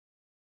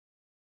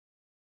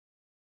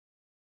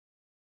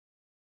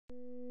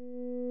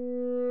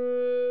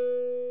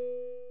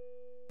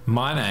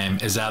My name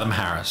is Adam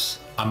Harris.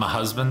 I'm a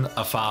husband,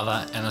 a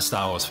father, and a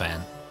Star Wars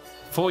fan.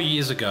 4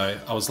 years ago,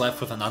 I was left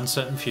with an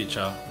uncertain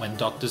future when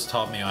doctors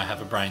told me I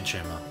have a brain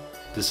tumour.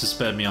 This has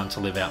spurred me on to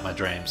live out my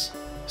dreams.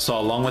 So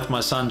along with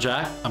my son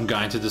Jack, I'm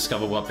going to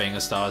discover what being a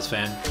Star Wars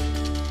fan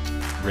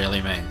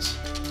really means.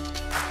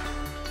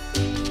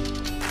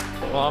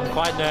 Well, I'm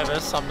quite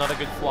nervous. I'm not a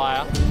good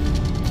flyer.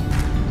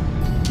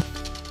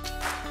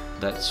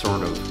 That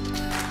sort of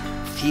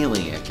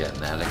feeling again,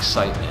 that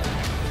excitement.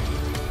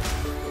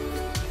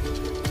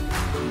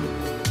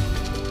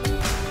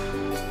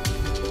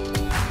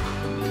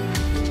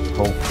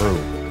 The whole crew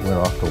went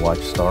off to watch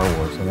Star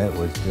Wars, and it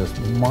was just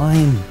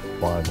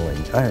mind-boggling.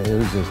 It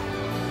was just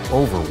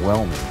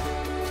overwhelming.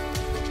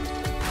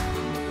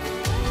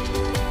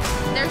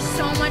 There's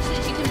so much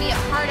that you can be a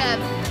part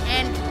of,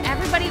 and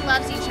everybody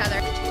loves each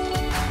other.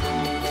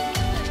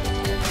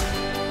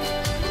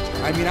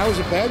 I mean, I was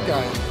a bad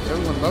guy.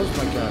 Everyone loves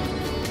my character.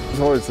 I was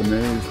always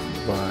amazed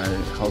by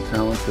how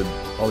talented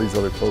all these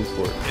other folks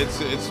were.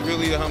 It's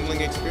really a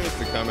humbling experience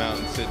to come out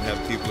and sit and have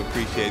people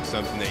appreciate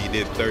something that you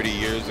did 30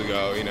 years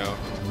ago, you know.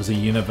 It was a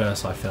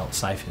universe I felt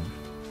safe in.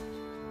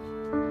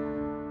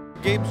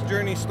 Gabe's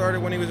journey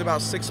started when he was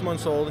about 6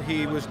 months old.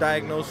 He was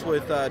diagnosed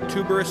with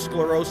tuberous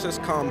sclerosis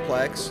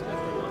complex,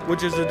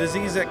 which is a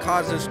disease that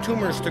causes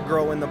tumors to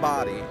grow in the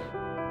body.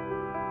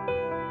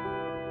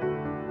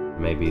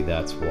 Maybe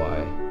that's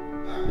why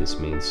this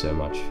means so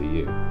much for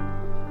you.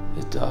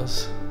 It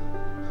does.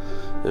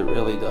 It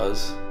really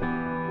does.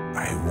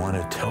 I want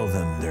to tell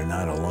them they're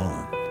not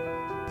alone.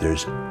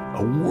 There's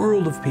a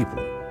world of people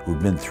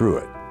who've been through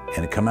it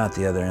and come out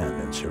the other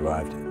end and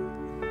survived it.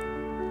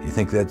 You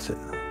think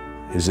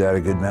is that a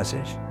good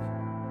message?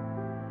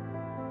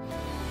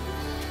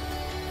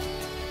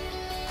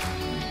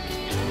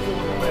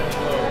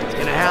 It's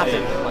gonna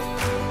happen.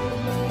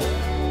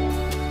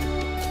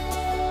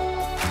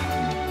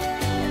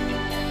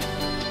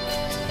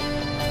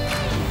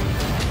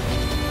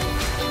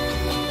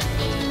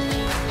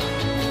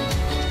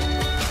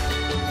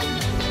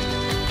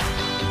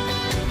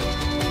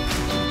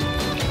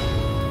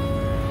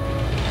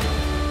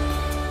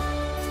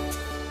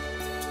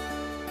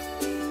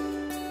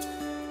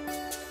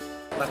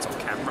 That's on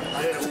camera.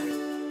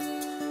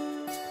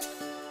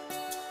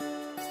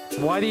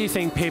 Why do you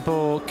think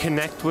people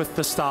connect with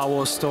the Star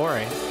Wars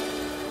story?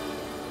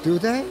 Do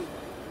they?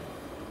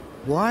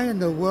 Why in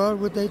the world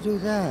would they do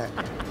that?